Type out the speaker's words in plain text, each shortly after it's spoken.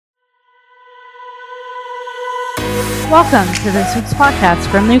Welcome to this week's podcast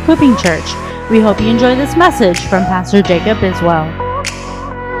from the Equipping Church. We hope you enjoy this message from Pastor Jacob BISWELL.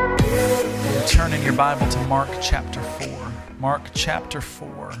 Turn in your Bible to Mark chapter 4. Mark chapter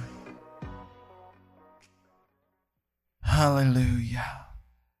 4. Hallelujah.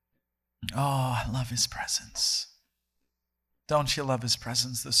 Oh, I love His presence. Don't you love His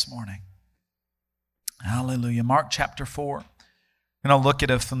presence this morning? Hallelujah. Mark chapter 4. We're going to look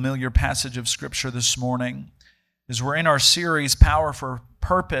at a familiar passage of Scripture this morning. As we're in our series, Power for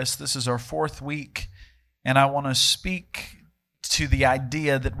Purpose, this is our fourth week, and I want to speak to the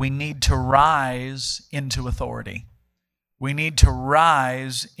idea that we need to rise into authority. We need to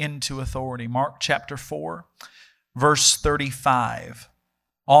rise into authority. Mark chapter 4, verse 35.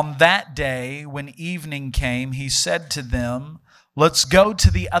 On that day, when evening came, He said to them, "Let's go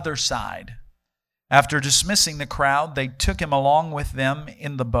to the other side." After dismissing the crowd, they took Him along with them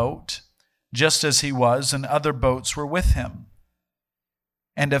in the boat, just as He was, and other boats were with Him.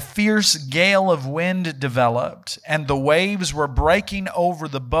 And a fierce gale of wind developed, and the waves were breaking over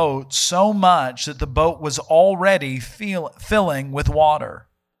the boat so much that the boat was already filling with water.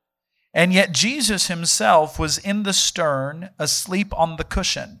 And yet Jesus Himself was in the stern, asleep on the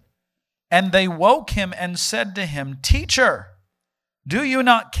cushion. And they woke Him and said to Him, "Teacher, do you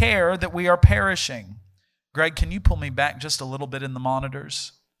not care that we are perishing?" Greg, can you pull me back just a little bit in the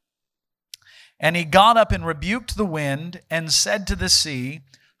monitors? And He got up and rebuked the wind and said to the sea,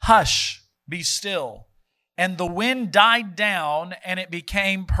 "Hush, be still." And the wind died down and it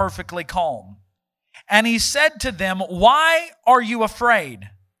became perfectly calm. And He said to them, "Why are you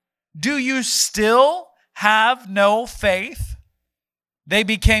afraid? Do you still have no faith?" They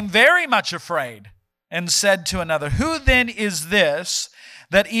became very much afraid and said to another, "Who then is this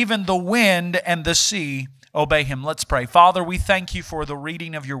that even the wind and the sea obey Him?" Let's pray. Father, we thank You for the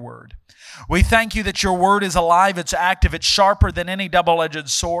reading of Your word. We thank You that Your word is alive, it's active, it's sharper than any double-edged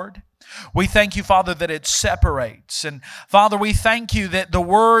sword. We thank You, Father, that it separates. And Father, we thank You that the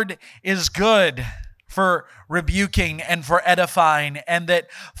word is good for rebuking and for edifying, and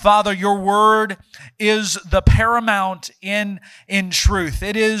that, Father, Your word is the paramount in truth.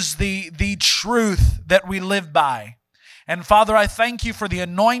 It is the truth that we live by. And Father, I thank You for the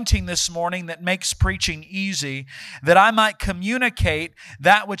anointing this morning that makes preaching easy, that I might communicate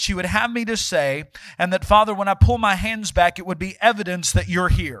that which You would have me to say, and that, Father, when I pull my hands back, it would be evidence that You're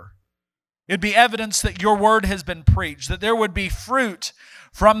here. It'd be evidence that Your word has been preached, that there would be fruit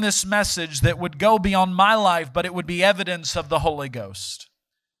from this message that would go beyond my life, but it would be evidence of the Holy Ghost.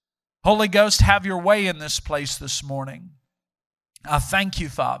 Holy Ghost, have Your way in this place this morning. I thank You,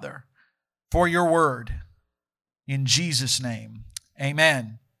 Father, for Your word. In Jesus' name,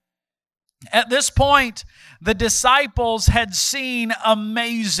 amen. At this point, the disciples had seen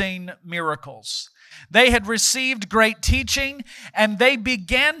amazing miracles. They had received great teaching, and they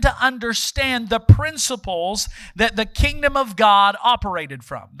began to understand the principles that the kingdom of God operated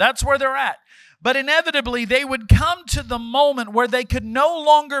from. That's where they're at. But inevitably, they would come to the moment where they could no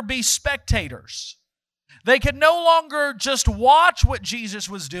longer be spectators. They could no longer just watch what Jesus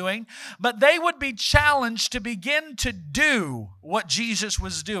was doing, but they would be challenged to begin to do what Jesus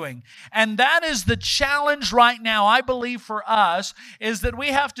was doing. And that is the challenge right now, I believe, for us, is that we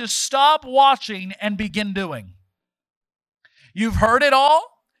have to stop watching and begin doing. You've heard it all.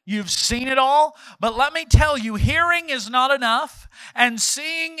 You've seen it all, but let me tell you, hearing is not enough and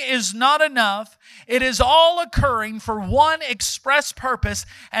seeing is not enough. It is all occurring for one express purpose,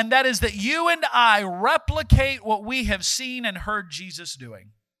 and that is that you and I replicate what we have seen and heard Jesus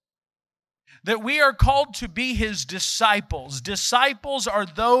doing. That we are called to be His disciples. Disciples are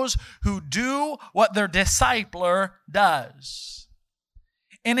those who do what their discipler does.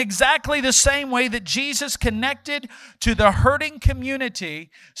 In exactly the same way that Jesus connected to the hurting community,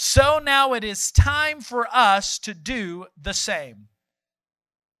 so now it is time for us to do the same.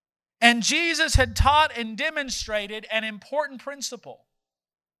 And Jesus had taught and demonstrated an important principle.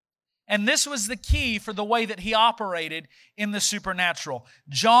 And this was the key for the way that He operated in the supernatural.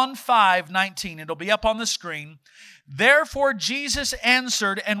 John 5:19, it'll be up on the screen. Therefore Jesus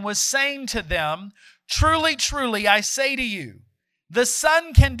answered and was saying to them, "Truly, truly, I say to you, the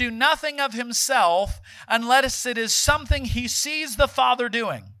Son can do nothing of Himself unless it is something He sees the Father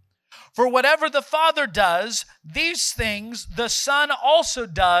doing. For whatever the Father does, these things the Son also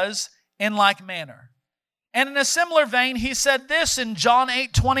does in like manner." And in a similar vein, He said this in John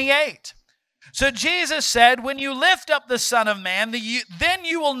 8:28. So Jesus said, "When you lift up the Son of Man, then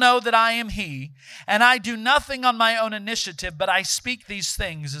you will know that I am He, and I do nothing on my own initiative, but I speak these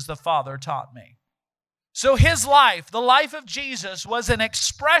things as the Father taught me." So his life, the life of Jesus, was an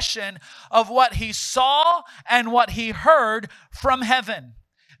expression of what he saw and what he heard from heaven.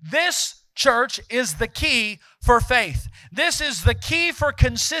 This, church, is the key for faith. This is the key for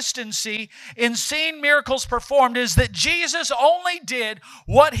consistency in seeing miracles performed, is that Jesus only did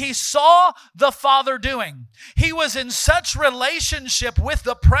what he saw the Father doing. He was in such relationship with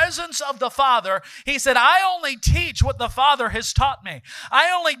the presence of the Father. He said, I only teach what the Father has taught me.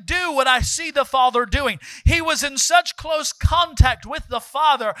 I only do what I see the Father doing. He was in such close contact with the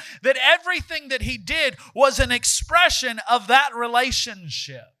Father that everything that he did was an expression of that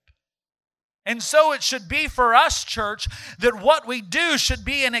relationship. And so it should be for us, church, that what we do should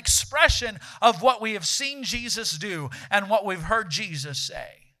be an expression of what we have seen Jesus do and what we've heard Jesus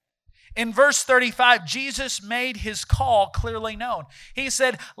say. In verse 35, Jesus made his call clearly known. He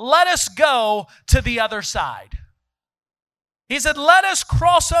said, let us go to the other side. He said, let us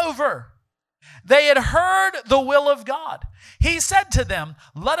cross over. They had heard the will of God. He said to them,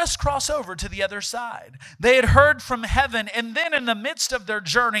 let us cross over to the other side. They had heard from heaven, and then in the midst of their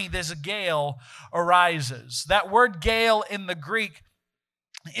journey, this gale arises. That word gale in the Greek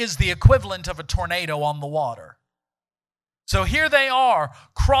is the equivalent of a tornado on the water. So here they are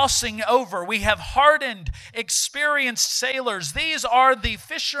crossing over. We have hardened, experienced sailors. These are the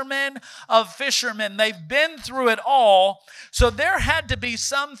fishermen of fishermen. They've been through it all. So there had to be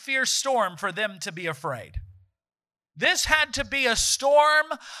some fierce storm for them to be afraid. This had to be a storm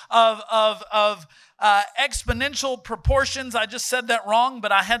of exponential proportions. I just said that wrong,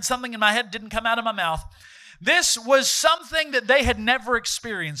 but I had something in my head, didn't come out of my mouth. This was something that they had never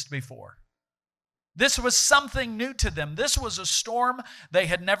experienced before. This was something new to them. This was a storm they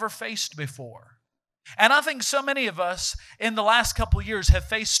had never faced before. And I think so many of us in the last couple of years have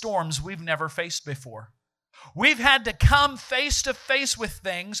faced storms we've never faced before. We've had to come face to face with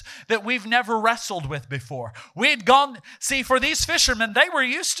things that we've never wrestled with before. For these fishermen, they were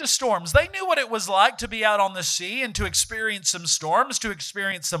used to storms. They knew what it was like to be out on the sea and to experience some storms, to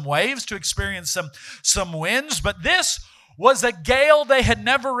experience some waves, to experience some winds. But this was a gale they had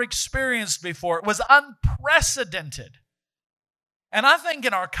never experienced before. It was unprecedented. And I think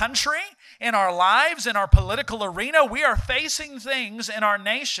in our country, in our lives, in our political arena, we are facing things in our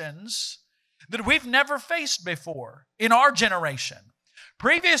nations that we've never faced before in our generation.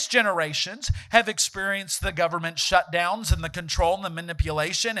 Previous generations have experienced the government shutdowns and the control and the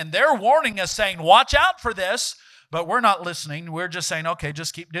manipulation, and they're warning us saying, watch out for this, but we're not listening. We're just saying, okay,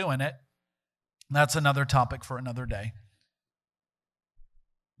 just keep doing it. That's another topic for another day.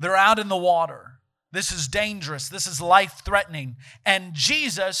 They're out in the water. This is dangerous. This is life-threatening. And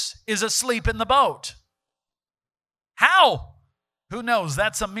Jesus is asleep in the boat. How? Who knows?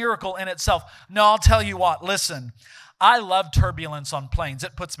 That's a miracle in itself. No, I'll tell you what. Listen, I love turbulence on planes.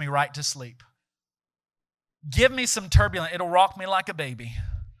 It puts me right to sleep. Give me some turbulence. It'll rock me like a baby.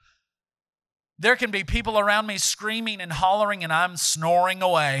 There can be people around me screaming and hollering, and I'm snoring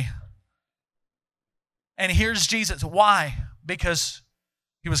away. And here's Jesus. Why? Because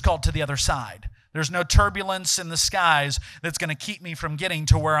he was called to the other side. There's no turbulence in the skies that's going to keep me from getting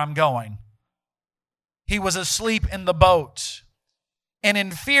to where I'm going. He was asleep in the boat. And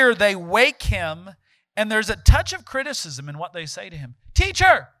in fear, they wake him, and there's a touch of criticism in what they say to him.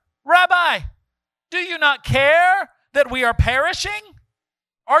 Teacher, Rabbi, do you not care that we are perishing?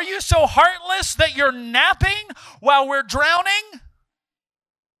 Are you so heartless that you're napping while we're drowning?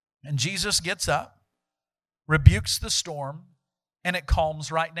 And Jesus gets up, rebukes the storm, and it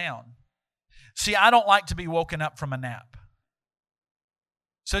calms right down. See, I don't like to be woken up from a nap.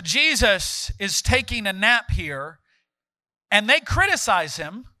 So Jesus is taking a nap here, and they criticize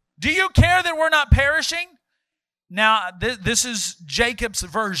him. Do you care that we're not perishing? Now, this is Jacob's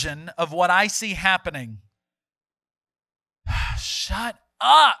version of what I see happening. Shut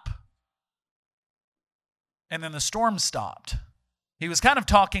up. And then the storm stopped. He was kind of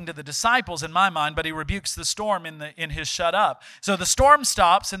talking to the disciples in my mind, but he rebukes the storm in his shut up. So the storm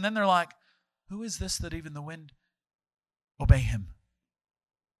stops, and then they're like, who is this that even the wind obey him?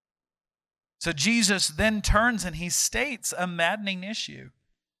 So Jesus then turns and he states a maddening issue.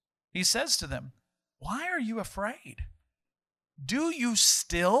 He says to them, why are you afraid? Do you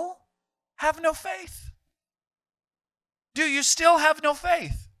still have no faith? Do you still have no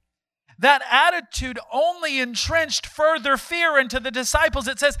faith? That attitude only entrenched further fear into the disciples.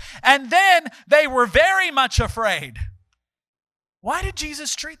 It says, and then they were very much afraid. Why did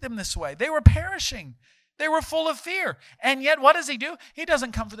Jesus treat them this way? They were perishing. They were full of fear. And yet, what does he do? He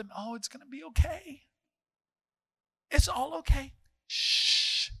doesn't comfort them. Oh, it's going to be okay. It's all okay.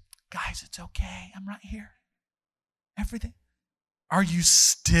 Shh. Guys, it's okay. I'm right here. Everything. Are you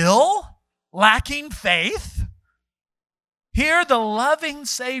still lacking faith. Here, the loving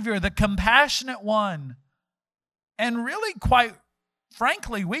Savior, the compassionate one, and really, quite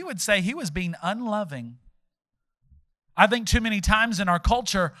frankly, we would say he was being unloving. I think too many times in our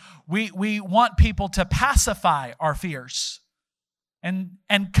culture, we want people to pacify our fears and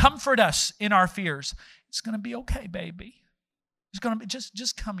comfort us in our fears. It's going to be okay, baby. It's going to be,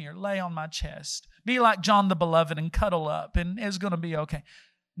 just come here, lay on my chest. Be like John the Beloved and cuddle up, and it's going to be okay.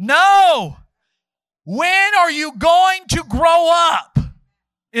 No! When are you going to grow up?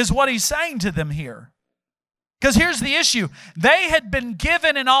 Is what he's saying to them here. Because here's the issue. They had been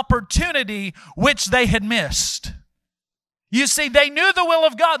given an opportunity which they had missed. You see, they knew the will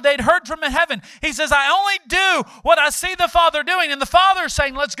of God. They'd heard from heaven. He says, I only do what I see the Father doing. And the Father is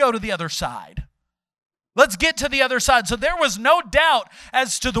saying, let's go to the other side. Let's get to the other side. So there was no doubt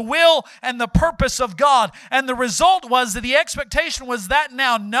as to the will and the purpose of God. And the result was that the expectation was that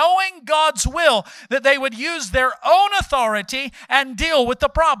now, knowing God's will, that they would use their own authority and deal with the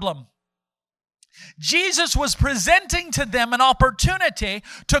problem. Jesus was presenting to them an opportunity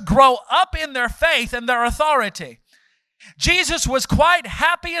to grow up in their faith and their authority. Jesus was quite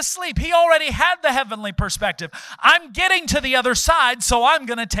happy asleep. He already had the heavenly perspective. I'm getting to the other side, so I'm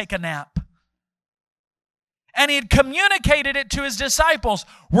going to take a nap. And he had communicated it to his disciples.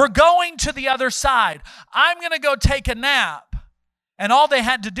 We're going to the other side. I'm going to go take a nap. And all they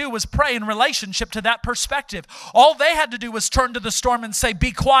had to do was pray in relationship to that perspective. All they had to do was turn to the storm and say,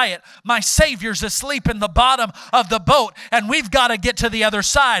 be quiet. My Savior's asleep in the bottom of the boat, and we've got to get to the other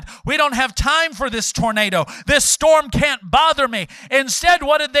side. We don't have time for this tornado. This storm can't bother me. Instead,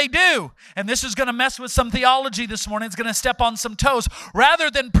 what did they do? And this is going to mess with some theology this morning. It's going to step on some toes. Rather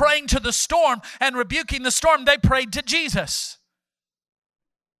than praying to the storm and rebuking the storm, they prayed to Jesus.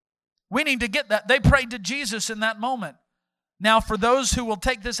 We need to get that. They prayed to Jesus in that moment. Now, for those who will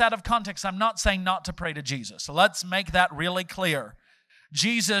take this out of context, I'm not saying not to pray to Jesus. So let's make that really clear.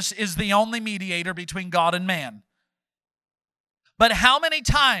 Jesus is the only mediator between God and man. But how many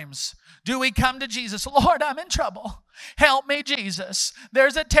times do we come to Jesus? Lord, I'm in trouble. Help me, Jesus.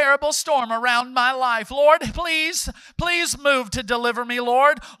 There's a terrible storm around my life. Lord, please move to deliver me,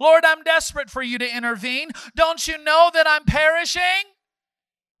 Lord. Lord, I'm desperate for you to intervene. Don't you know that I'm perishing?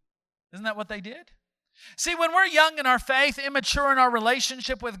 Isn't that what they did? See, when we're young in our faith, immature in our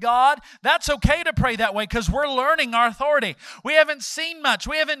relationship with God, that's okay to pray that way because we're learning our authority. We haven't seen much.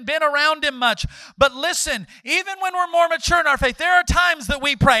 We haven't been around Him much. But listen, even when we're more mature in our faith, there are times that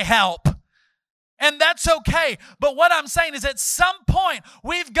we pray help. And that's okay. But what I'm saying is at some point,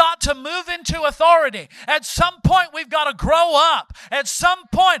 we've got to move into authority. At some point, we've got to grow up. At some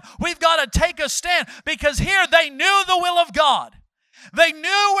point, we've got to take a stand because here they knew the will of God. They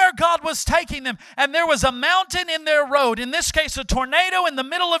knew where God was taking them, and there was a mountain in their road, in this case a tornado in the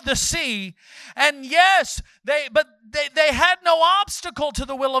middle of the sea. And yes, they had no obstacle to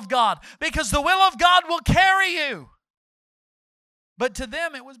the will of God because the will of God will carry you. But to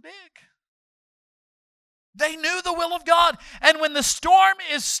them it was big. They knew the will of God. And when the storm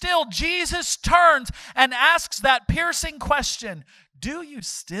is still, Jesus turns and asks that piercing question, do you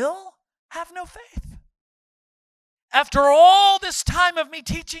still have no faith? After all this time of me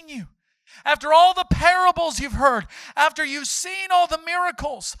teaching you, after all the parables you've heard, after you've seen all the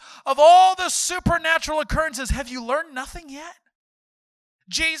miracles of all the supernatural occurrences, have you learned nothing yet?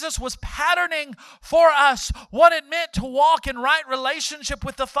 Jesus was patterning for us what it meant to walk in right relationship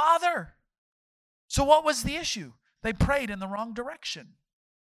with the Father. So what was the issue? They prayed in the wrong direction.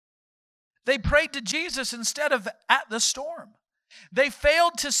 They prayed to Jesus instead of at the storm. They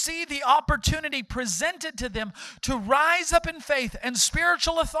failed to see the opportunity presented to them to rise up in faith and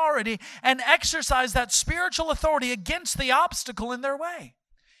spiritual authority and exercise that spiritual authority against the obstacle in their way.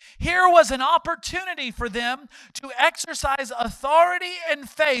 Here was an opportunity for them to exercise authority and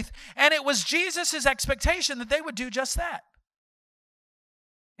faith, and it was Jesus' expectation that they would do just that.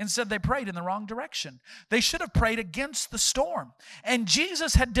 Instead, they prayed in the wrong direction. They should have prayed against the storm. And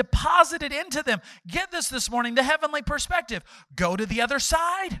Jesus had deposited into them, get this morning, the heavenly perspective. Go to the other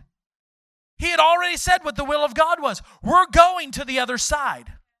side. He had already said what the will of God was. We're going to the other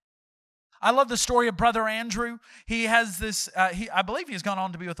side. I love the story of Brother Andrew. He has this, I believe he's gone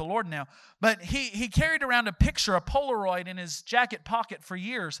on to be with the Lord now, but he carried around a picture, a Polaroid in his jacket pocket for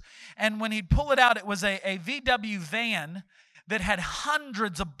years. And when he'd pull it out, it was a VW van that had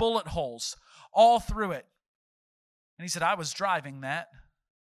hundreds of bullet holes all through it. And he said, I was driving that.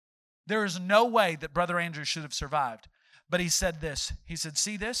 There is no way that Brother Andrew should have survived. But he said this. He said,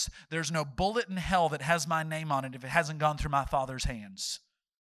 see this? There's no bullet in hell that has my name on it if it hasn't gone through my Father's hands.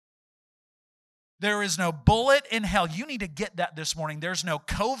 There is no bullet in hell. You need to get that this morning. There's no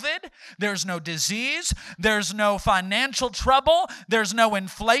COVID. There's no disease. There's no financial trouble. There's no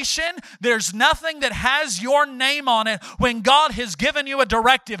inflation. There's nothing that has your name on it when God has given you a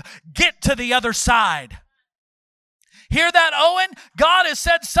directive. Get to the other side. Hear that, Owen? God has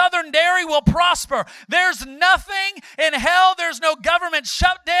said Southern Dairy will prosper. There's nothing in hell. There's no government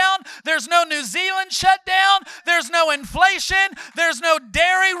shutdown. There's no New Zealand shutdown. There's no inflation. There's no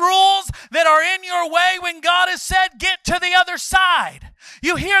dairy rules that are in your way when God has said, get to the other side.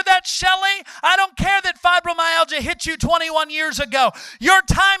 You hear that, Shelley? I don't care that fibromyalgia hit you 21 years ago. Your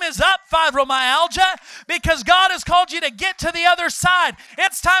time is up, fibromyalgia, because God has called you to get to the other side.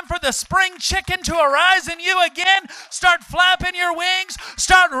 It's time for the spring chicken to arise in you again. Start flapping your wings.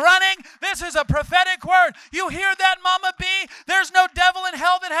 Start running. This is a prophetic word. You hear that, Mama B? There's no devil in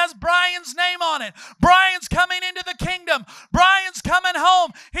hell that has Brian's name on it. Brian's coming into the kingdom. Brian's coming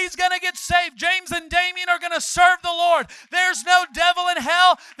home. He's going to get saved. James and Damien are going to serve the Lord. There's no devil in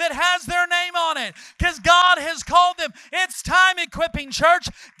hell that has their name on it because God has called them. It's time, Equipping Church.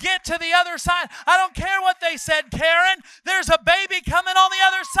 Get to the other side. I don't care what they said, Karen. There's a baby coming on the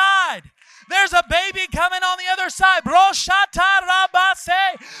other side. There's a baby coming on the other side.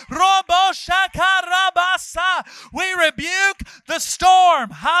 We rebuke the storm.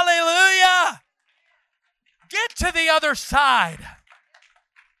 Hallelujah. Get to the other side.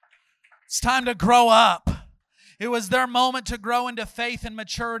 It's time to grow up. It was their moment to grow into faith and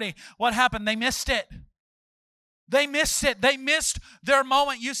maturity. What happened? They missed it. They missed it. They missed their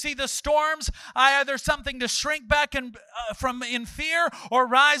moment. You see, the storms are either something to shrink back from in fear or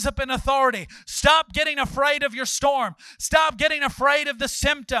rise up in authority. Stop getting afraid of your storm. Stop getting afraid of the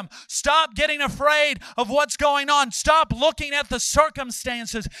symptom. Stop getting afraid of what's going on. Stop looking at the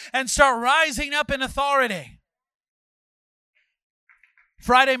circumstances and start rising up in authority.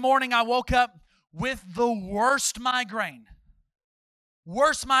 Friday morning, I woke up with the worst migraine.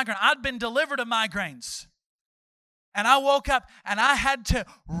 Worst migraine. I'd been delivered of migraines. And I woke up and I had to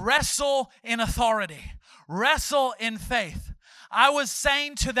wrestle in authority, wrestle in faith. I was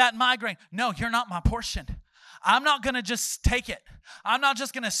saying to that migraine, no, you're not my portion. I'm not going to just take it. I'm not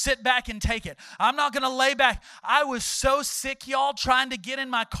just going to sit back and take it. I'm not going to lay back. I was so sick, y'all, trying to get in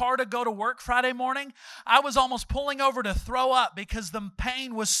my car to go to work Friday morning. I was almost pulling over to throw up because the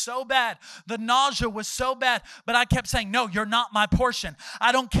pain was so bad. The nausea was so bad. But I kept saying, no, you're not my portion.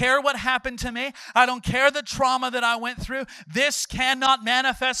 I don't care what happened to me. I don't care the trauma that I went through. This cannot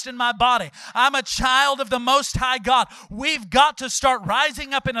manifest in my body. I'm a child of the Most High God. We've got to start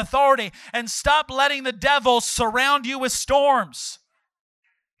rising up in authority and stop letting the devil surround you with storms.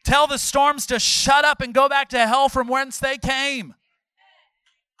 Tell the storms to shut up and go back to hell from whence they came.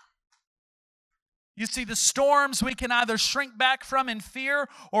 You see, the storms we can either shrink back from in fear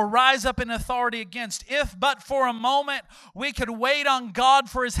or rise up in authority against. If but for a moment we could wait on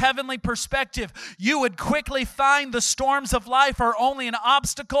God for His heavenly perspective, you would quickly find the storms of life are only an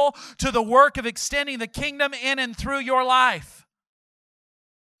obstacle to the work of extending the kingdom in and through your life.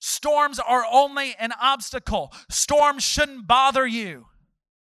 Storms are only an obstacle. Storms shouldn't bother you.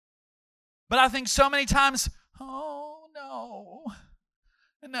 But I think so many times, oh no,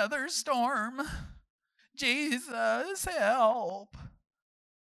 another storm. Jesus, help.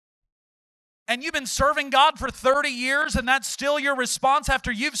 And you've been serving God for 30 years and that's still your response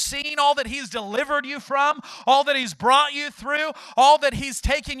after you've seen all that He's delivered you from, all that He's brought you through, all that He's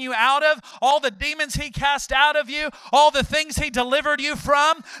taken you out of, all the demons He cast out of you, all the things He delivered you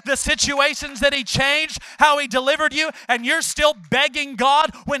from, the situations that He changed, how He delivered you, and you're still begging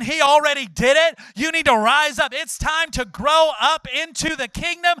God when He already did it. You need to rise up. It's time to grow up into the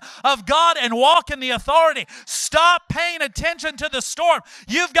kingdom of God and walk in the authority. Stop paying attention to the storm.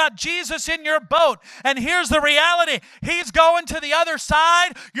 You've got Jesus in your boat. And here's the reality. He's going to the other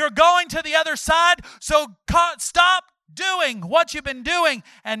side. You're going to the other side. So stop doing what you've been doing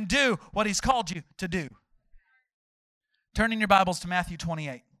and do what He's called you to do. Turn in your Bibles to Matthew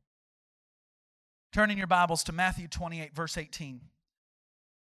 28. Turn in your Bibles to Matthew 28, verse 18.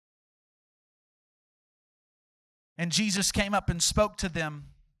 And Jesus came up and spoke to them,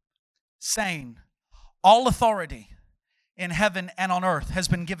 saying, all authority in heaven and on earth has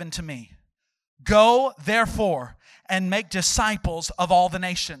been given to me. Go, therefore, and make disciples of all the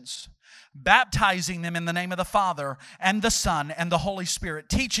nations, baptizing them in the name of the Father and the Son and the Holy Spirit,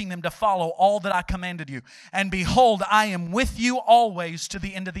 teaching them to follow all that I commanded you. And behold, I am with you always to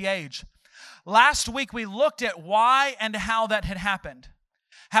the end of the age. Last week, we looked at why and how that had happened.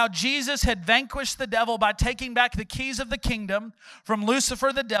 How Jesus had vanquished the devil by taking back the keys of the kingdom from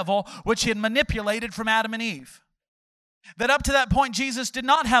Lucifer the devil, which he had manipulated from Adam and Eve. That up to that point, Jesus did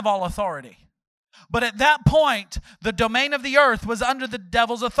not have all authority. But at that point, the domain of the earth was under the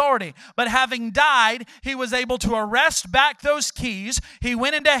devil's authority. But having died, he was able to arrest back those keys. He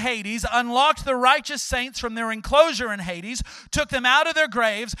went into Hades, unlocked the righteous saints from their enclosure in Hades, took them out of their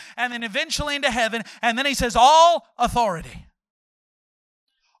graves, and then eventually into heaven. And then he says, all authority.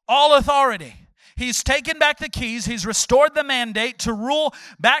 All authority. He's taken back the keys. He's restored the mandate to rule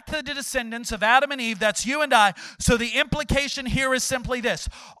back to the descendants of Adam and Eve. That's you and I. So the implication here is simply this.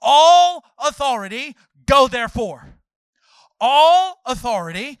 All authority, go therefore. All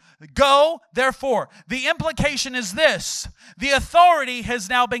authority, go therefore. The implication is this. The authority has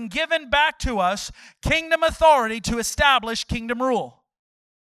now been given back to us, kingdom authority to establish kingdom rule.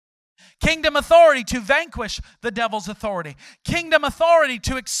 Kingdom authority to vanquish the devil's authority. Kingdom authority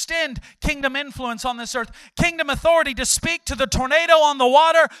to extend kingdom influence on this earth. Kingdom authority to speak to the tornado on the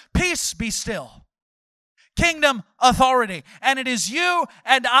water, peace be still. Kingdom authority. And it is you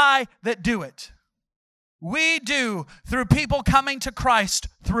and I that do it. We do through people coming to Christ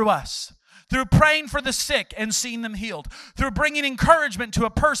through us. Through praying for the sick and seeing them healed. Through bringing encouragement to a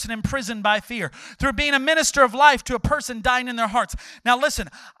person imprisoned by fear. Through being a minister of life to a person dying in their hearts. Now listen,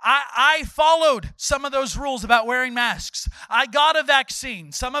 I followed some of those rules about wearing masks. I got a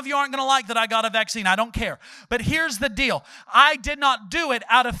vaccine. Some of you aren't going to like that I got a vaccine. I don't care. But here's the deal. I did not do it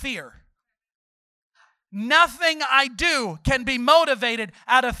out of fear. Nothing I do can be motivated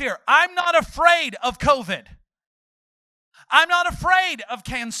out of fear. I'm not afraid of COVID. I'm not afraid of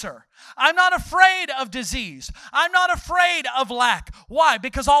cancer. I'm not afraid of disease. I'm not afraid of lack. Why?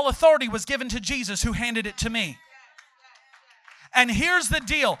 Because all authority was given to Jesus who handed it to me. And here's the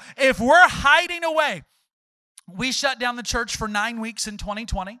deal. If we're hiding away, we shut down the church for 9 weeks in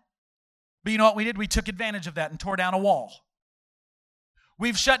 2020. But you know what we did? We took advantage of that and tore down a wall.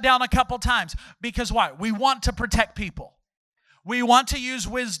 We've shut down a couple times. Because why? We want to protect people. We want to use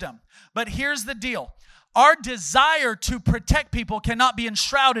wisdom. But here's the deal. Our desire to protect people cannot be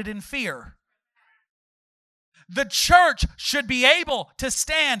enshrouded in fear. The church should be able to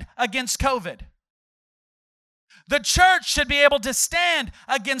stand against COVID. The church should be able to stand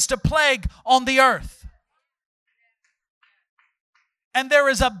against a plague on the earth. And there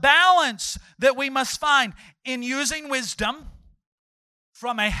is a balance that we must find in using wisdom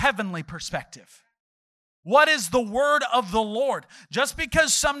from a heavenly perspective. What is the word of the Lord? Just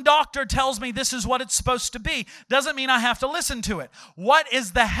because some doctor tells me this is what it's supposed to be doesn't mean I have to listen to it. What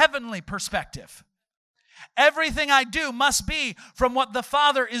is the heavenly perspective? Everything I do must be from what the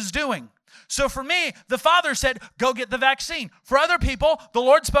Father is doing. So for me, the Father said, go get the vaccine. For other people, the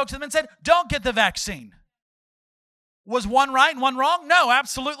Lord spoke to them and said, don't get the vaccine. Was one right and one wrong? No,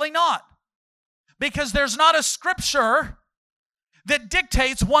 absolutely not. Because there's not a scripture that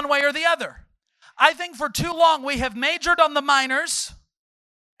dictates one way or the other. I think for too long we have majored on the minors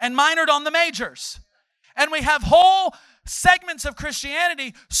and minored on the majors. And we have whole segments of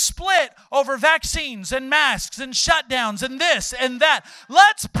Christianity split over vaccines and masks and shutdowns and this and that.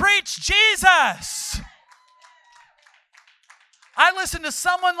 Let's preach Jesus. I listened to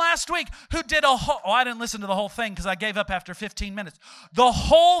someone last week who did I didn't listen to the whole thing because I gave up after 15 minutes. The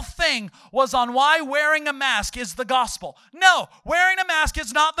whole thing was on why wearing a mask is the gospel. No, wearing a mask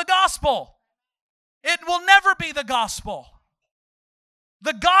is not the gospel. It will never be the gospel.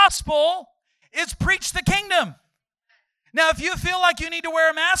 The gospel is preach the kingdom. Now, if you feel like you need to wear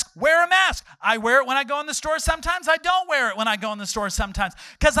a mask, wear a mask. I wear it when I go in the store sometimes. I don't wear it when I go in the store sometimes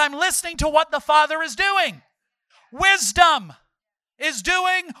because I'm listening to what the Father is doing. Wisdom is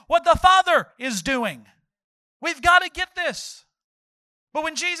doing what the Father is doing. We've got to get this. But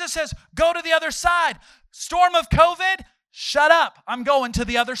when Jesus says, go to the other side, storm of COVID, shut up. I'm going to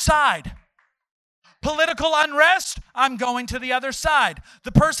the other side. Political unrest, I'm going to the other side.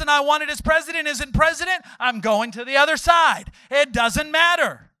 The person I wanted as president isn't president, I'm going to the other side. It doesn't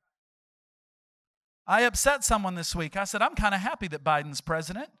matter. I upset someone this week. I said, I'm kind of happy that Biden's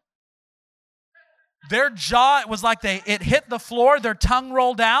president. Their jaw, it was like it hit the floor, their tongue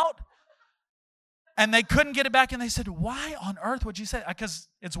rolled out, and they couldn't get it back. And they said, why on earth would you say that? Because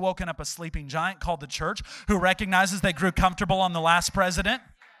it's woken up a sleeping giant called the church who recognizes they grew comfortable on the last president.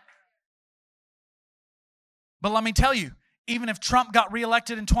 But let me tell you, even if Trump got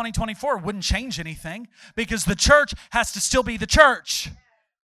reelected in 2024, it wouldn't change anything because the church has to still be the church.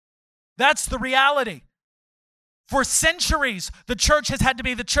 That's the reality. For centuries, the church has had to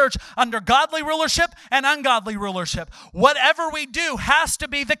be the church under godly rulership and ungodly rulership. Whatever we do has to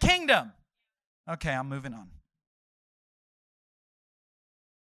be the kingdom. Okay, I'm moving on.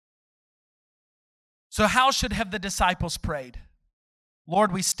 So how should have the disciples prayed?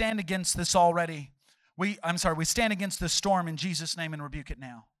 Lord, we stand against this already. We stand against this storm in Jesus' name and rebuke it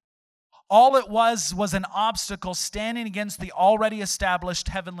now. All it was an obstacle standing against the already established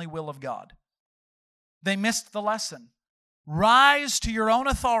heavenly will of God. They missed the lesson. Rise to your own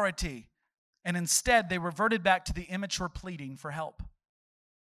authority. And instead, they reverted back to the immature pleading for help.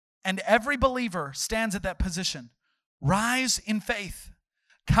 And every believer stands at that position. Rise in faith.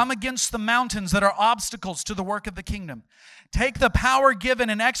 Come against the mountains that are obstacles to the work of the kingdom. Take the power given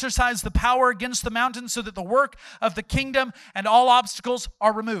and exercise the power against the mountains so that the work of the kingdom and all obstacles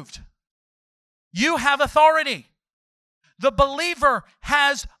are removed. You have authority. The believer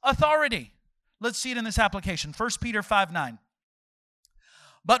has authority. Let's see it in this application. 1 Peter 5:9.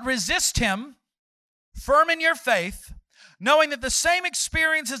 But resist him, firm in your faith, knowing that the same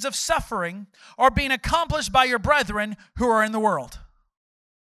experiences of suffering are being accomplished by your brethren who are in the world.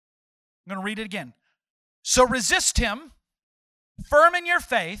 I'm going to read it again. So resist him, firm in your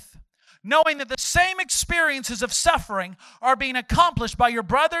faith, knowing that the same experiences of suffering are being accomplished by your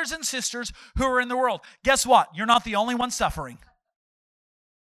brothers and sisters who are in the world. Guess what? You're not the only one suffering.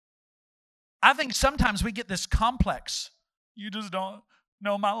 I think sometimes we get this complex. You just don't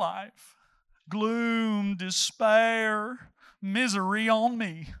know my life. Gloom, despair, misery on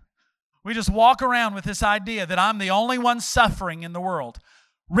me. We just walk around with this idea that I'm the only one suffering in the world.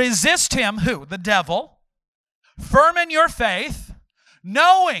 Resist him, who? The devil. Firm in your faith,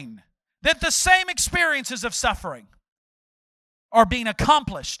 knowing that the same experiences of suffering are being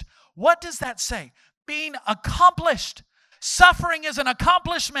accomplished. What does that say? Being accomplished. Suffering is an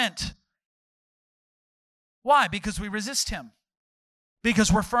accomplishment. Why? Because we resist him.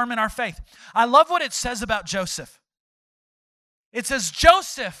 Because we're firm in our faith. I love what it says about Joseph. It says,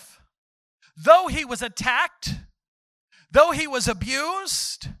 Joseph, though he was attacked, though he was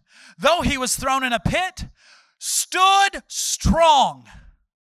abused, though he was thrown in a pit, stood strong,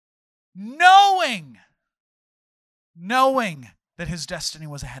 knowing that his destiny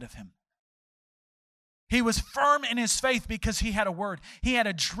was ahead of him. He was firm in his faith because he had a word. He had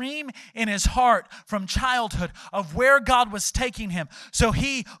a dream in his heart from childhood of where God was taking him. So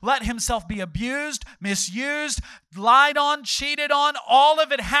he let himself be abused, misused, lied on, cheated on. All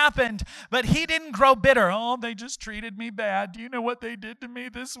of it happened, but he didn't grow bitter. Oh, they just treated me bad. Do you know what they did to me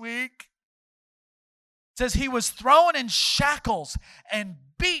this week? It says he was thrown in shackles and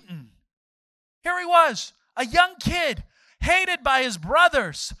beaten. Here he was, a young kid, hated by his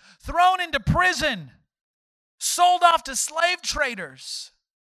brothers, thrown into prison, sold off to slave traders.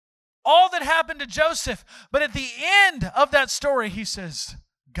 All that happened to Joseph. But at the end of that story, he says,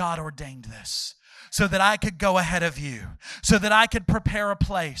 God ordained this so that I could go ahead of you, so that I could prepare a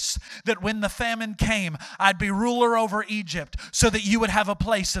place, that when the famine came, I'd be ruler over Egypt, so that you would have a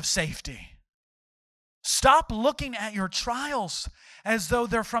place of safety. Stop looking at your trials as though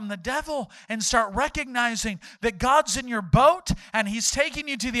they're from the devil and start recognizing that God's in your boat and He's taking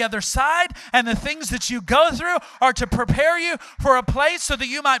you to the other side, and the things that you go through are to prepare you for a place so that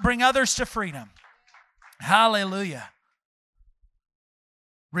you might bring others to freedom. Hallelujah.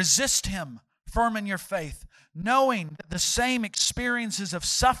 Resist him, firm in your faith, knowing that the same experiences of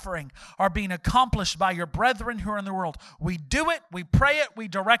suffering are being accomplished by your brethren who are in the world. We do it, we pray it, we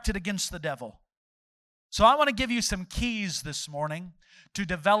direct it against the devil. So I want to give you some keys this morning to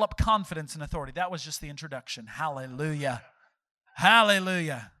develop confidence and authority. That was just the introduction. Hallelujah.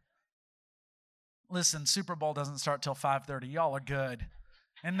 Hallelujah. Listen, Super Bowl doesn't start till 5:30. Y'all are good.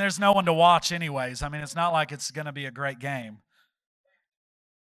 And there's no one to watch anyways. I mean, it's not like it's going to be a great game.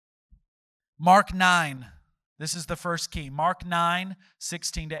 Mark 9. This is the first key. Mark 9,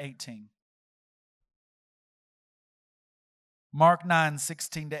 16 to 18. Mark 9,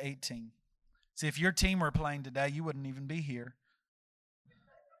 16 to 18. See, if your team were playing today, you wouldn't even be here.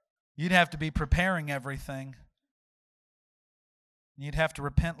 You'd have to be preparing everything. You'd have to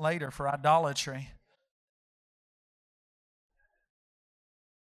repent later for idolatry.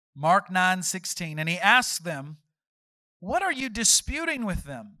 Mark 9:16, and he asked them, "What are you disputing with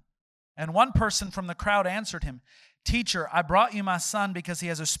them?" And one person from the crowd answered him, "Teacher, I brought you my son because he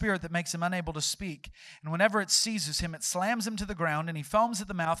has a spirit that makes him unable to speak. And whenever it seizes him, it slams him to the ground, and he foams at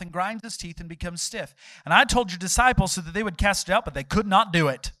the mouth and grinds his teeth and becomes stiff. And I told your disciples so that they would cast it out, but they could not do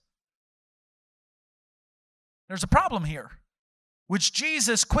it." There's a problem here, which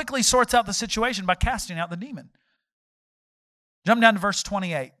Jesus quickly sorts out the situation by casting out the demon. Jump down to verse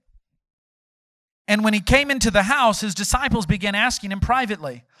 28. And when he came into the house, his disciples began asking him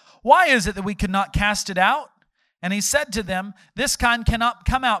privately, "Why is it that we could not cast it out?" And he said to them, "This kind cannot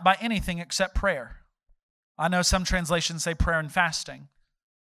come out by anything except prayer." I know some translations say prayer and fasting.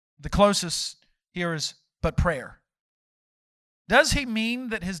 The closest here is but prayer. Does he mean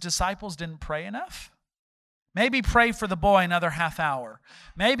that his disciples didn't pray enough? Maybe pray for the boy another half hour.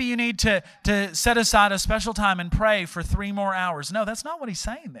 Maybe you need to set aside a special time and pray for 3 more hours. No, that's not what he's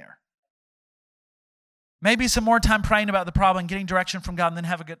saying there. Maybe some more time praying about the problem, getting direction from God, and then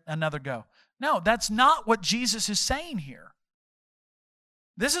have another go. No, that's not what Jesus is saying here.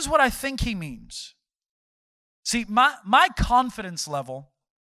 This is what I think he means. See, my confidence level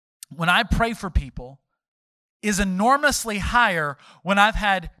when I pray for people is enormously higher when I've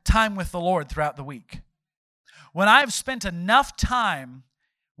had time with the Lord throughout the week. When I've spent enough time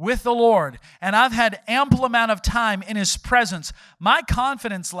with the Lord and I've had ample amount of time in His presence, my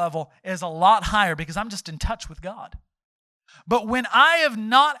confidence level is a lot higher because I'm just in touch with God. But when I have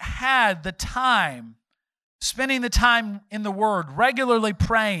not had the time, spending the time in the Word, regularly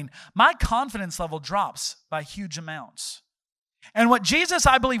praying, my confidence level drops by huge amounts. And what Jesus,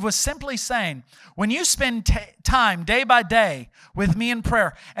 I believe, was simply saying, when you spend time day by day with me in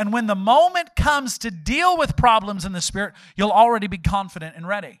prayer, and when the moment comes to deal with problems in the Spirit, you'll already be confident and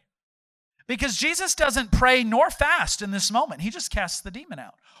ready. Because Jesus doesn't pray nor fast in this moment. He just casts the demon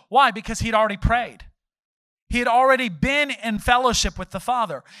out. Why? Because he'd already prayed. He had already been in fellowship with the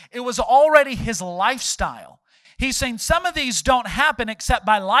Father. It was already his lifestyle. He's saying some of these don't happen except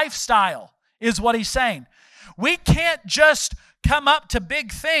by lifestyle, is what he's saying. We can't just come up to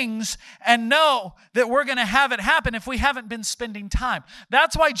big things and know that we're going to have it happen if we haven't been spending time.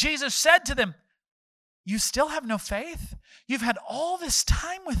 That's why Jesus said to them, you still have no faith? You've had all this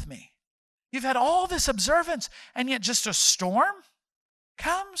time with me. You've had all this observance, and yet just a storm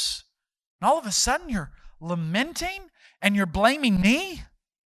comes, and all of a sudden you're lamenting and you're blaming me?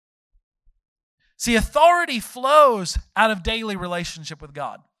 See, authority flows out of daily relationship with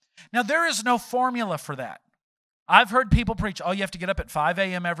God. Now, there is no formula for that. I've heard people preach, oh, you have to get up at 5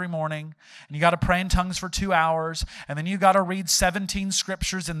 a.m. every morning, and you got to pray in tongues for 2 hours, and then you got to read 17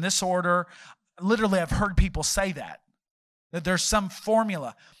 scriptures in this order. Literally, I've heard people say that there's some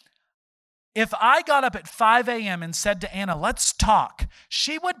formula. If I got up at 5 a.m. and said to Anna, let's talk,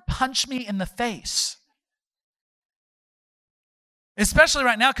 she would punch me in the face. Especially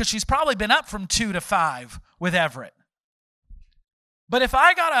right now, because she's probably been up from 2 to 5 with Everett. But if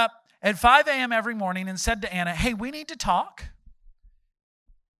I got up at 5 a.m. every morning and said to Anna, hey, we need to talk.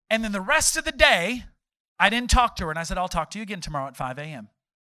 And then the rest of the day, I didn't talk to her. And I said, I'll talk to you again tomorrow at 5 a.m.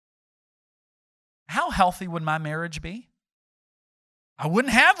 How healthy would my marriage be? I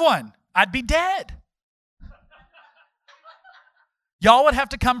wouldn't have one. I'd be dead. Y'all would have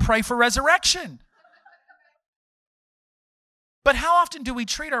to come pray for resurrection. But how often do we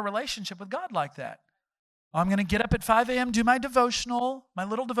treat our relationship with God like that? I'm going to get up at 5 a.m., do my devotional. My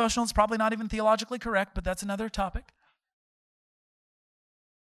little devotional is probably not even theologically correct, but that's another topic.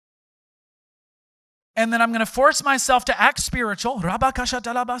 And then I'm going to force myself to act spiritual,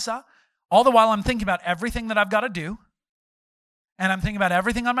 all the while I'm thinking about everything that I've got to do. And I'm thinking about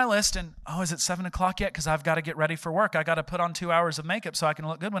everything on my list. And, oh, is it 7 o'clock yet? Because I've got to get ready for work. I got to put on 2 hours of makeup so I can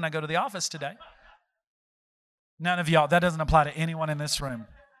look good when I go to the office today. None of y'all, that doesn't apply to anyone in this room.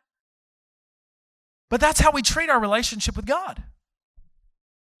 But that's how we treat our relationship with God.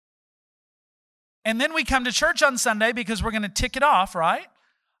 And then we come to church on Sunday because we're going to tick it off, right?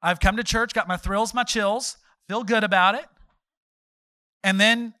 I've come to church, got my thrills, my chills, feel good about it. And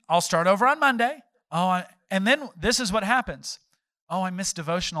then I'll start over on Monday. And then this is what happens. Oh, I missed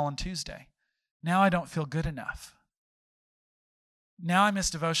devotional on Tuesday. Now I don't feel good enough. Now I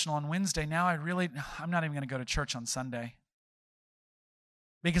missed devotional on Wednesday. Now I'm not even going to go to church on Sunday.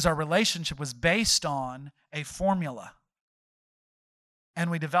 Because our relationship was based on a formula. And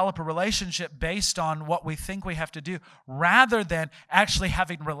we develop a relationship based on what we think we have to do rather than actually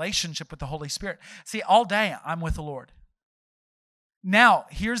having a relationship with the Holy Spirit. See, all day I'm with the Lord. Now,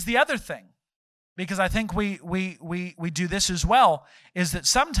 here's the other thing, because I think we do this as well, is that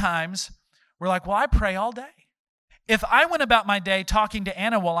sometimes we're like, well, I pray all day. If I went about my day talking to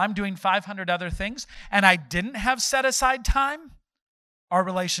Anna while I'm doing 500 other things and I didn't have set aside time, our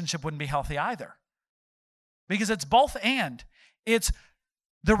relationship wouldn't be healthy either. Because it's both and. It's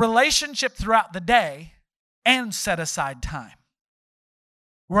the relationship throughout the day and set aside time.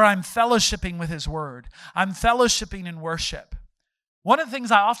 Where I'm fellowshipping with His Word. I'm fellowshipping in worship. One of the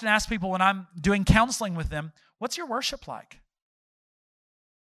things I often ask people when I'm doing counseling with them, what's your worship like?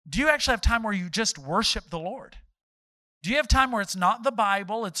 Do you actually have time where you just worship the Lord? Do you have time where it's not the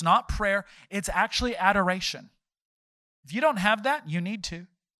Bible, it's not prayer, it's actually adoration? If you don't have that, you need to.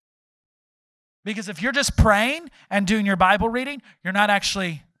 Because if you're just praying and doing your Bible reading, you're not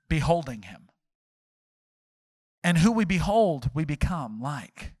actually beholding Him. And who we behold, we become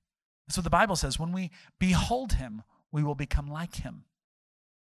like. That's what the Bible says. When we behold Him, we will become like Him.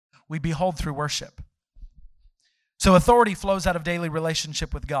 We behold through worship. So authority flows out of daily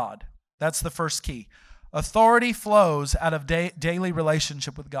relationship with God. That's the first key. Authority flows out of daily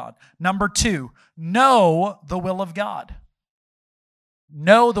relationship with God. Number 2, know the will of God.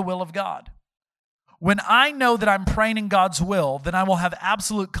 Know the will of God. When I know that I'm praying in God's will, then I will have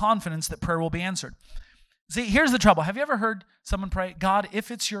absolute confidence that prayer will be answered. See, here's the trouble. Have you ever heard someone pray, God,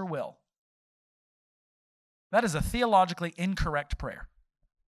 if it's your will? That is a theologically incorrect prayer.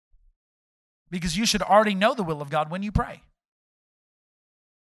 Because you should already know the will of God when you pray.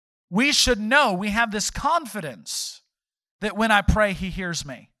 We should know, we have this confidence that when I pray, He hears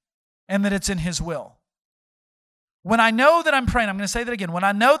me and that it's in His will. When I know that I'm praying, I'm going to say that again. When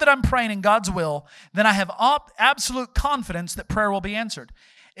I know that I'm praying in God's will, then I have absolute confidence that prayer will be answered.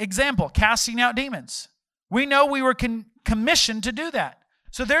 Example, casting out demons. We know we were commissioned to do that.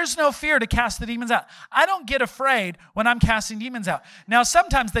 So there's no fear to cast the demons out. I don't get afraid when I'm casting demons out. Now,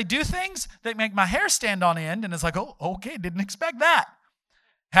 sometimes they do things that make my hair stand on end, and it's like, oh, okay, didn't expect that.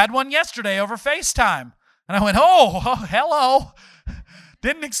 Had one yesterday over FaceTime, and I went, oh, hello.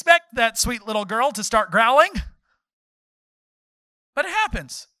 Didn't expect that sweet little girl to start growling. But it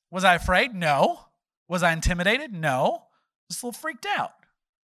happens. Was I afraid? No. Was I intimidated? No. Just a little freaked out.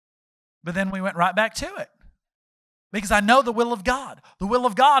 But then we went right back to it. Because I know the will of God. The will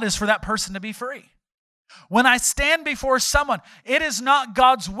of God is for that person to be free. When I stand before someone, it is not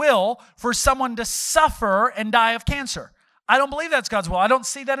God's will for someone to suffer and die of cancer. I don't believe that's God's will. I don't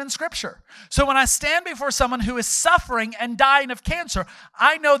see that in Scripture. So when I stand before someone who is suffering and dying of cancer,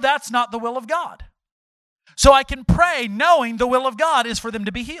 I know that's not the will of God. So I can pray knowing the will of God is for them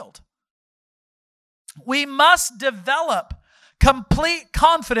to be healed. We must develop complete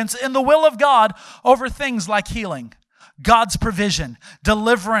confidence in the will of God over things like healing, God's provision,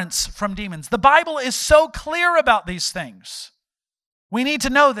 deliverance from demons. The Bible is so clear about these things. We need to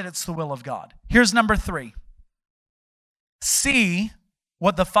know that it's the will of God. Here's number 3. See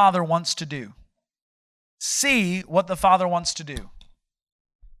what the Father wants to do. See what the Father wants to do.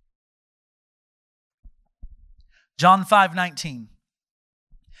 John 5:19.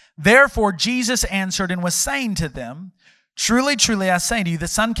 Therefore Jesus answered and was saying to them, truly, truly, I say to you, the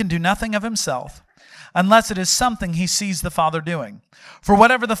Son can do nothing of himself unless it is something he sees the Father doing. For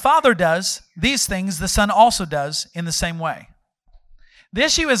whatever the Father does, these things the Son also does in the same way. The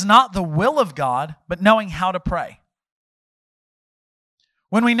issue is not the will of God, but knowing how to pray.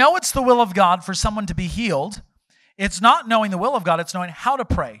 When we know it's the will of God for someone to be healed, it's not knowing the will of God, it's knowing how to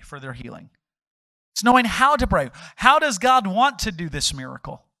pray for their healing. It's knowing how to pray. How does God want to do this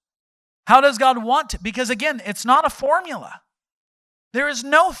miracle? How does God want to? Because again, it's not a formula. There is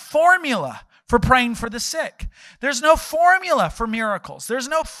no formula for praying for the sick. There's no formula for miracles. There's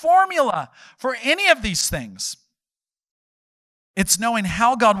no formula for any of these things. It's knowing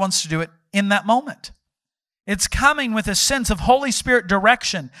how God wants to do it in that moment. It's coming with a sense of Holy Spirit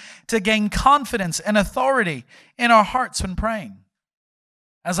direction to gain confidence and authority in our hearts when praying.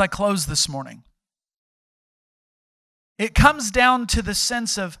 As I close this morning, it comes down to the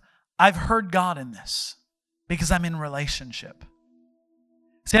sense of, I've heard God in this because I'm in relationship.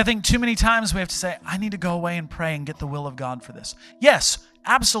 See, I think too many times we have to say, I need to go away and pray and get the will of God for this. Yes,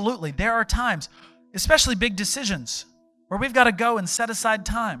 absolutely. There are times, especially big decisions, where we've got to go and set aside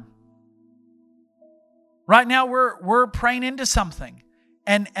time. Right now, we're praying into something.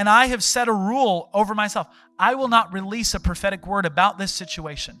 And I have set a rule over myself. I will not release a prophetic word about this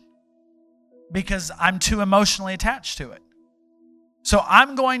situation because I'm too emotionally attached to it. So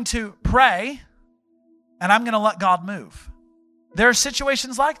I'm going to pray and I'm going to let God move. There are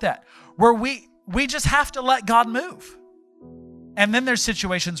situations like that where we just have to let God move. And then there's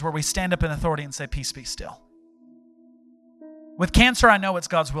situations where we stand up in authority and say, peace, be still. With cancer, I know it's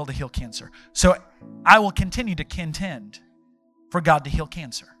God's will to heal cancer. So I will continue to contend for God to heal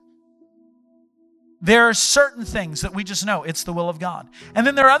cancer. There are certain things that we just know it's the will of God. And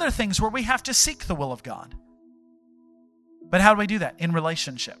then there are other things where we have to seek the will of God. But how do we do that? In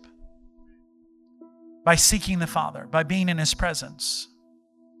relationship. By seeking the Father, by being in His presence.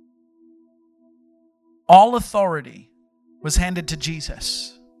 All authority was handed to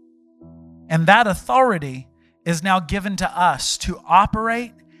Jesus. And that authority is now given to us to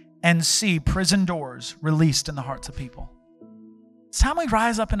operate and see prison doors released in the hearts of people. It's time we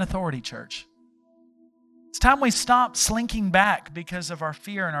rise up in authority, church. It's time we stop slinking back because of our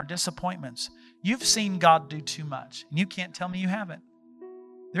fear and our disappointments. You've seen God do too much, and you can't tell me you haven't.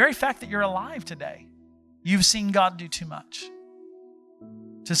 The very fact that you're alive today, you've seen God do too much.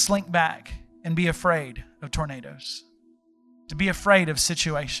 To slink back and be afraid of tornadoes, to be afraid of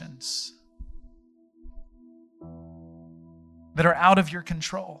situations that are out of your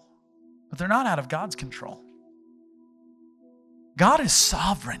control, but they're not out of God's control. God is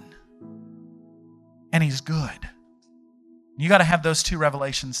sovereign and He's good. You got to have those two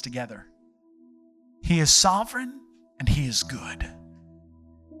revelations together. He is sovereign and He is good.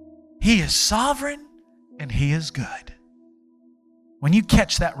 He is sovereign and He is good. When you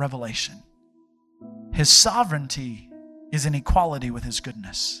catch that revelation, His sovereignty is in equality with His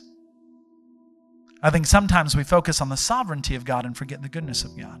goodness. I think sometimes we focus on the sovereignty of God and forget the goodness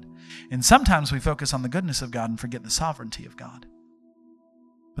of God. And sometimes we focus on the goodness of God and forget the sovereignty of God.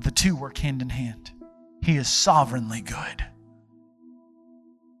 But the two work hand in hand. He is sovereignly good.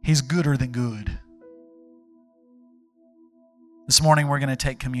 He's gooder than good. This morning we're going to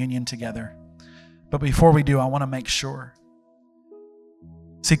take communion together. But before we do, I want to make sure.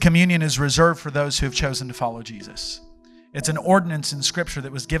 See, communion is reserved for those who have chosen to follow Jesus. It's an ordinance in Scripture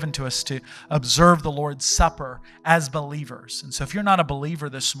that was given to us to observe the Lord's Supper as believers. And so if you're not a believer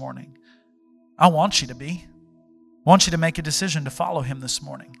this morning, I want you to be. I want you to make a decision to follow Him this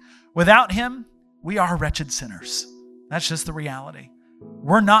morning. Without Him, we are wretched sinners. That's just the reality.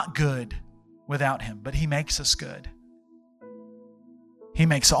 We're not good without Him, but He makes us good. He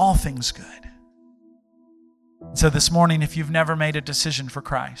makes all things good. So this morning, if you've never made a decision for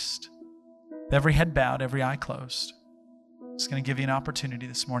Christ, with every head bowed, every eye closed, I'm just going to give you an opportunity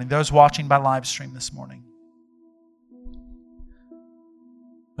this morning. Those watching by live stream this morning.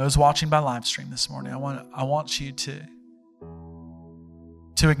 Those watching by live stream this morning, I want you to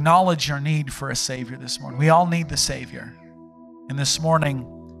acknowledge your need for a Savior this morning. We all need the Savior. And this morning,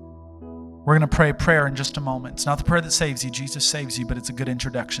 we're going to pray a prayer in just a moment. It's not the prayer that saves you. Jesus saves you, but it's a good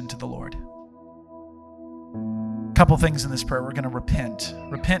introduction to the Lord. A couple things in this prayer. We're going to repent.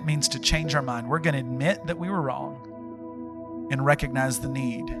 Repent means to change our mind. We're going to admit that we were wrong and recognize the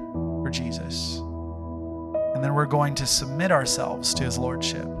need for Jesus. And then we're going to submit ourselves to His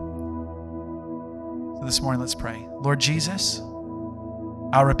Lordship. So this morning, let's pray. Lord Jesus,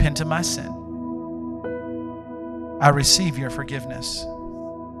 I repent of my sin. I receive your forgiveness.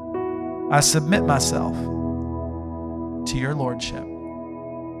 I submit myself to your Lordship.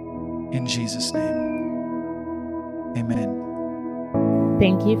 In Jesus' name, amen.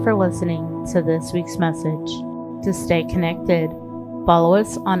 Thank you for listening to this week's message. To stay connected, follow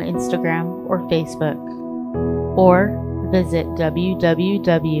us on Instagram or Facebook, or visit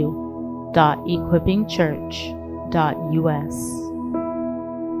www.equippingchurch.us.